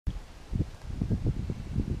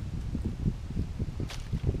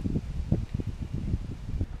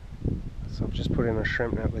I've just put in a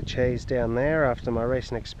shrimp net with cheese down there after my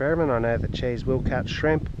recent experiment. I know that cheese will catch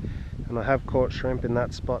shrimp, and I have caught shrimp in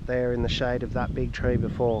that spot there in the shade of that big tree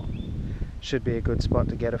before. Should be a good spot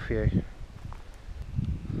to get a few.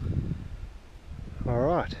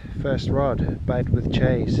 Alright, first rod baited with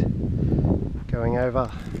cheese, going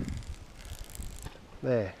over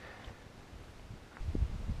there.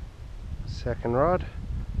 Second rod,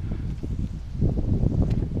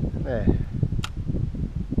 there.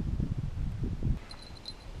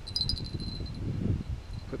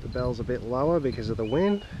 Put the bells a bit lower because of the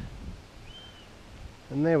wind,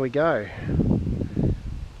 and there we go.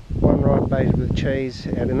 One rod baited with cheese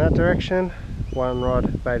out in that direction, one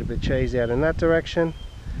rod baited with cheese out in that direction,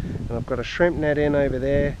 and I've got a shrimp net in over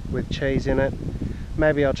there with cheese in it.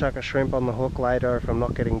 Maybe I'll chuck a shrimp on the hook later if I'm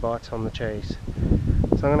not getting bites on the cheese.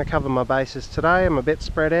 So I'm going to cover my bases today. I'm a bit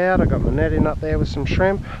spread out. I've got my net in up there with some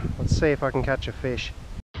shrimp. Let's see if I can catch a fish.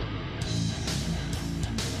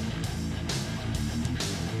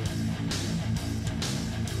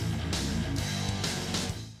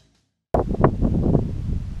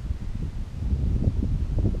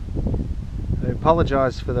 I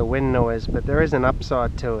apologise for the wind noise, but there is an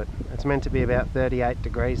upside to it. It's meant to be about 38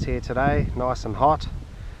 degrees here today, nice and hot.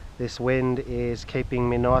 This wind is keeping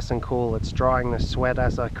me nice and cool. It's drying the sweat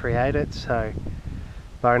as I create it, so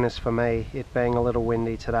bonus for me, it being a little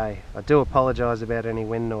windy today. I do apologise about any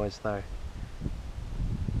wind noise though.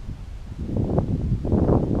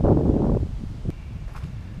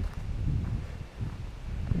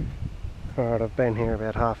 Alright, I've been here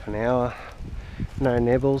about half an hour. No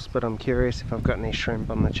nibbles, but I'm curious if I've got any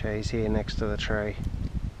shrimp on the cheese here next to the tree.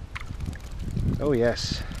 Oh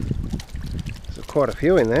yes, there's quite a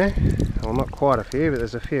few in there. Well, not quite a few, but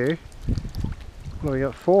there's a few. Well, we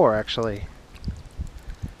got 4 actually.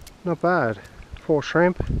 Not bad. 4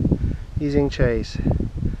 shrimp using cheese.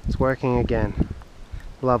 It's working again.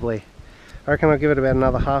 Lovely. I reckon I'll give it about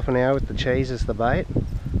another half an hour with the cheese as the bait.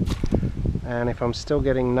 And if I'm still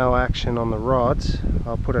getting no action on the rods,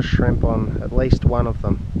 I'll put a shrimp on at least one of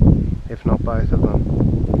them, if not both of them.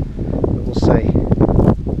 But we'll see.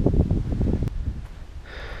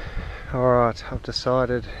 Alright, I've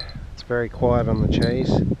decided it's very quiet on the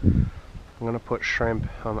cheese. I'm going to put shrimp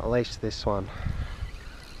on at least this one.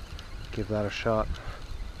 Give that a shot.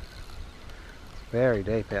 Very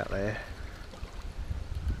deep out there.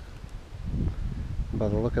 By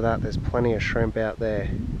the look of that, there's plenty of shrimp out there.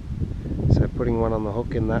 So putting one on the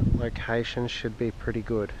hook in that location should be pretty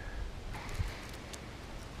good.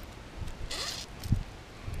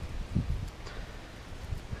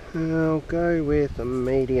 I'll go with a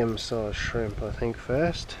medium-sized shrimp, I think,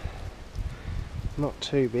 first. Not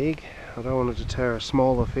too big. I don't want to deter a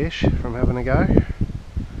smaller fish from having a go.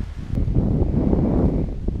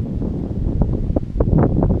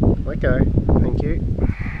 Let go. Thank you.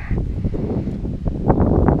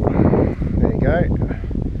 There you go.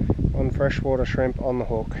 One freshwater shrimp on the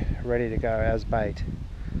hook, ready to go as bait.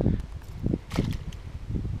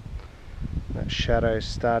 That shadow's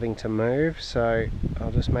starting to move, so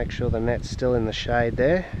I'll just make sure the net's still in the shade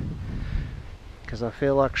there, because I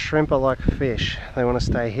feel like shrimp are like fish. They want to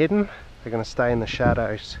stay hidden, they're going to stay in the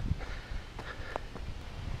shadows.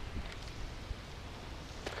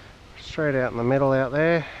 Straight out in the middle out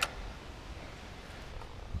there.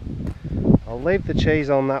 I'll leave the cheese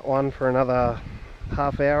on that one for another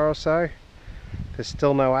half hour or so. If there's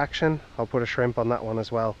still no action, I'll put a shrimp on that one as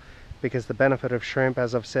well, because the benefit of shrimp,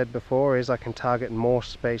 as I've said before, is I can target more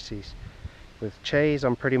species. With cheese,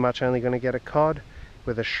 I'm pretty much only going to get a cod.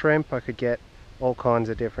 With a shrimp, I could get all kinds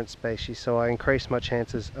of different species, so I increase my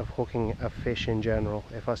chances of hooking a fish in general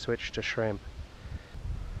if I switch to shrimp.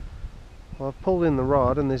 Well, I've pulled in the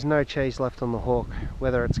rod and there's no cheese left on the hook.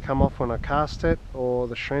 Whether it's come off when I cast it or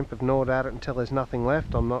the shrimp have gnawed at it until there's nothing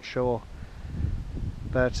left, I'm not sure.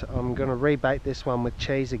 But I'm going to rebait this one with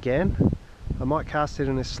cheese again. I might cast it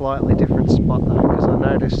in a slightly different spot though, because I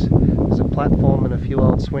noticed there's a platform and a few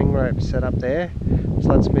old swing ropes set up there, which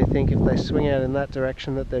lets me think if they swing out in that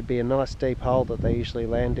direction that there'd be a nice deep hole that they usually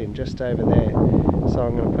land in just over there. So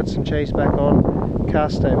I'm going to put some cheese back on,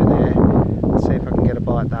 cast over there, and see if I can get a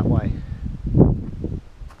bite that way.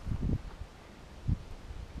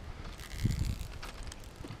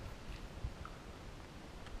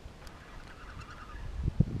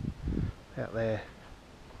 Out there.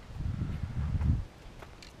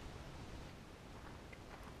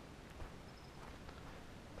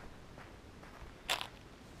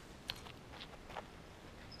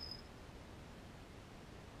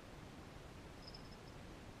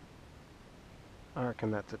 I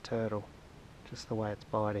reckon that's a turtle, just the way it's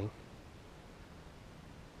biting.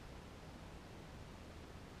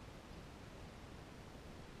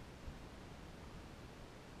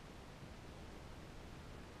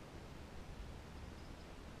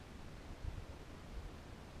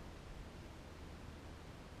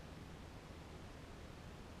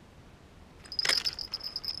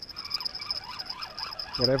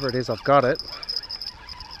 whatever it is, I've got it.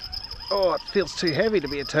 Oh, it feels too heavy to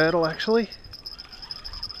be a turtle actually.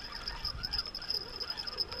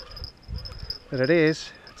 But it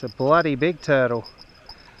is. It's a bloody big turtle.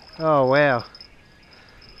 Oh wow.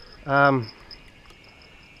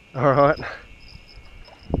 Alright.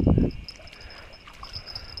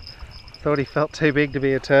 Thought he felt too big to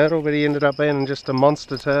be a turtle, but he ended up being just a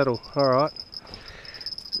monster turtle. Alright.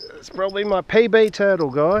 It's probably my PB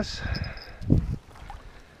turtle, guys.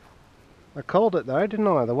 I called it though, didn't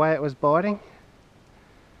I? The way it was biting.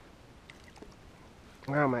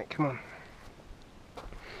 Well, mate, come on.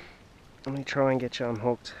 Let me try and get you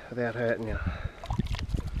unhooked without hurting you.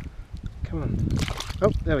 Come on.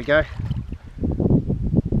 Oh, there we go.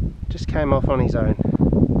 Just came off on his own.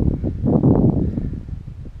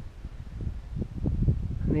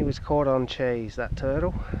 And he was caught on cheese, that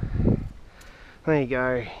turtle. There you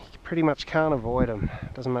go. You pretty much can't avoid them.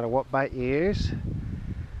 Doesn't matter what bait you use.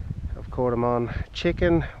 I've caught them on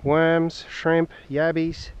chicken, worms, shrimp,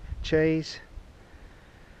 yabbies, cheese.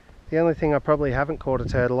 The only thing I probably haven't caught a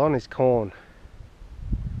turtle on is corn.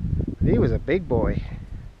 But he was a big boy.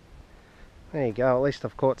 There you go, at least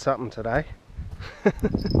I've caught something today.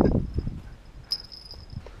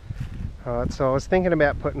 Alright, so I was thinking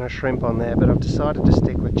about putting a shrimp on there, but I've decided to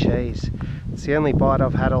stick with cheese. It's the only bite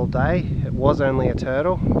I've had all day. It was only a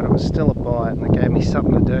turtle, but it was still a bite and it gave me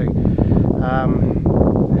something to do.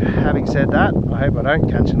 Having said that, I hope I don't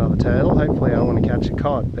catch another turtle. Hopefully I want to catch a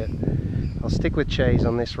cod, but I'll stick with cheese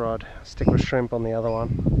on this rod. I'll stick with shrimp on the other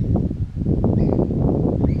one.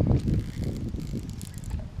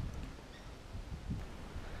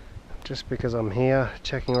 Just because I'm here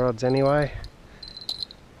checking rods anyway.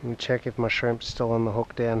 Let me check if my shrimp's still on the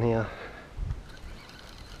hook down here.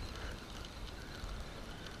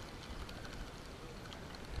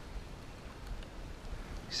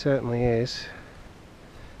 He certainly is.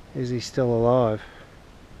 Is he still alive?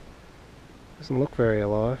 Doesn't look very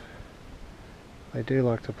alive. They do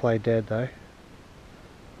like to play dead though.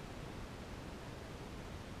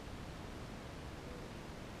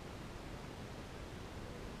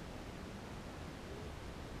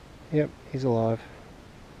 Yep, he's alive.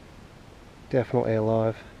 Definitely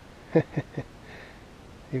alive.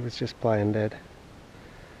 He was just playing dead.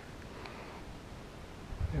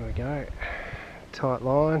 There we go. Tight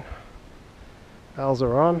line. Bells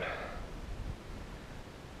are on.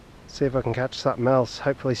 See if I can catch something else.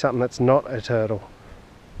 Hopefully something that's not a turtle.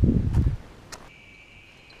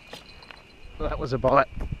 That was a bite.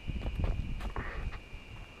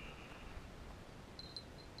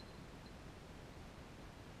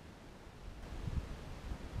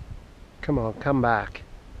 Come on, come back.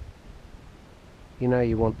 You know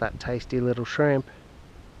you want that tasty little shrimp.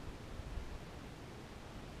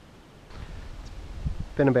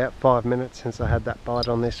 It's been about 5 minutes since I had that bite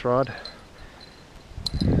on this rod.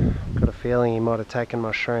 Got a feeling he might have taken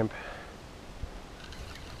my shrimp.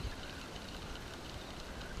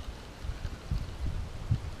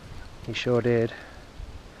 He sure did.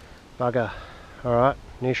 Bugger. Alright,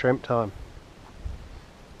 new shrimp time.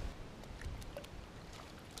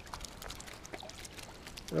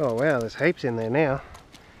 Oh wow, there's heaps in there now.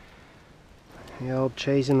 The old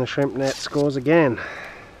cheese in the shrimp net scores again.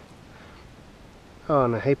 Oh,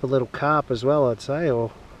 and a heap of little carp as well, I'd say, or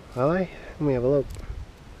are they? Let me have a look.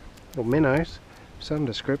 Little minnows, some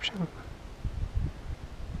description.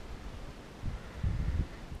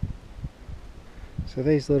 So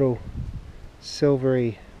these little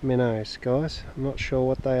silvery minnows, guys, I'm not sure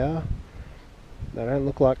what they are. They don't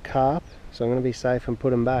look like carp, so I'm going to be safe and put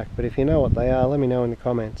them back. But if you know what they are, let me know in the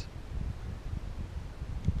comments.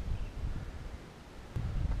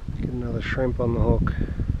 Get another shrimp on the hook.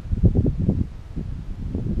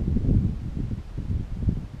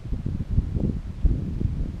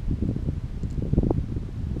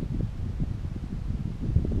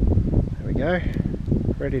 There we go.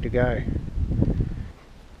 Ready to go.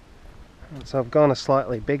 So I've gone a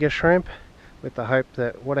slightly bigger shrimp, with the hope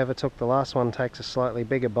that whatever took the last one takes a slightly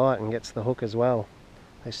bigger bite and gets the hook as well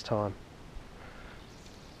this time.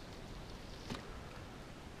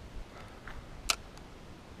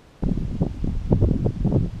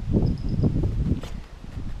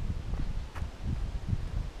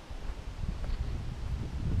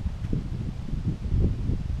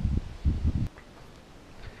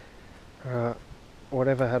 Alright,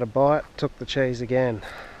 whatever had a bite took the cheese again,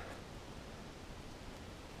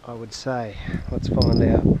 I would say. Let's find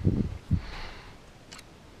out.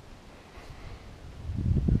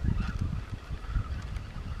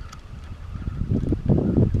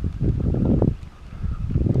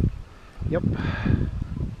 Yep.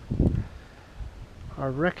 I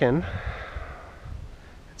reckon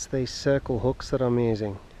it's these circle hooks that I'm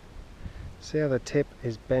using. See how the tip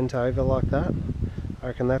is bent over like that? I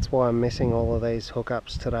reckon that's why I'm missing all of these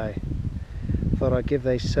hookups today. Thought I'd give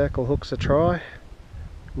these circle hooks a try.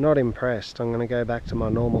 Not impressed. I'm going to go back to my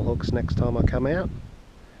normal hooks next time I come out.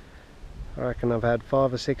 I reckon I've had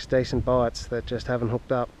 5 or 6 decent bites that just haven't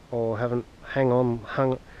hooked up, or haven't hung on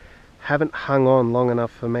long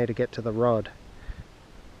enough for me to get to the rod.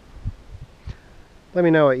 Let me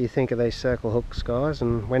know what you think of these circle hooks, guys,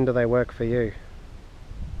 and when do they work for you.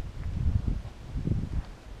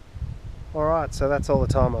 Alright, so that's all the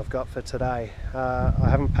time I've got for today. I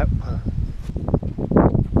haven't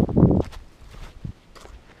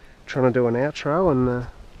trying to do an outro, and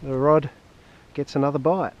the rod gets another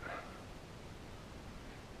bite.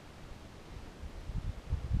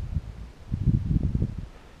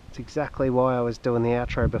 It's exactly why I was doing the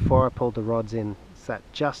outro before I pulled the rods in. It's that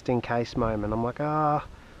just in case moment. I'm like, I'll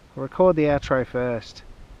record the outro first.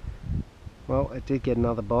 Well, it did get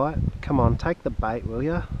another bite. Come on, take the bait, will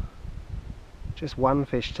ya? Just one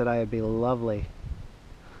fish today would be lovely.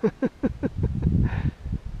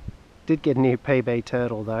 Did get a new PB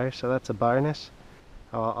turtle though, so that's a bonus.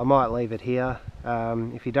 I might leave it here.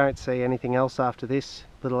 If you don't see anything else after this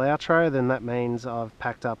little outro, then that means I've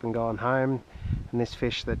packed up and gone home, and this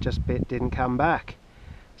fish that just bit didn't come back.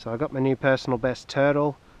 So I got my new personal best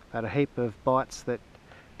turtle. Had a heap of bites that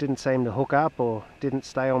didn't seem to hook up, or didn't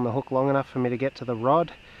stay on the hook long enough for me to get to the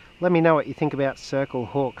rod. Let me know what you think about circle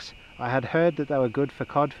hooks. I had heard that they were good for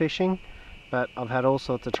cod fishing, but I've had all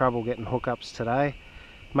sorts of trouble getting hookups today.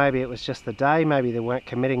 Maybe it was just the day, maybe they weren't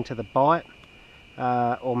committing to the bite,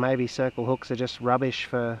 or maybe circle hooks are just rubbish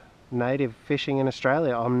for native fishing in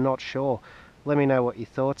Australia. I'm not sure. Let me know what your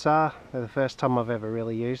thoughts are. They're the first time I've ever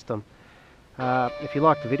really used them. If you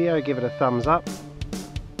liked the video, give it a thumbs up,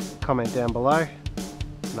 comment down below,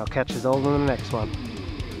 and I'll catch you all in the next one.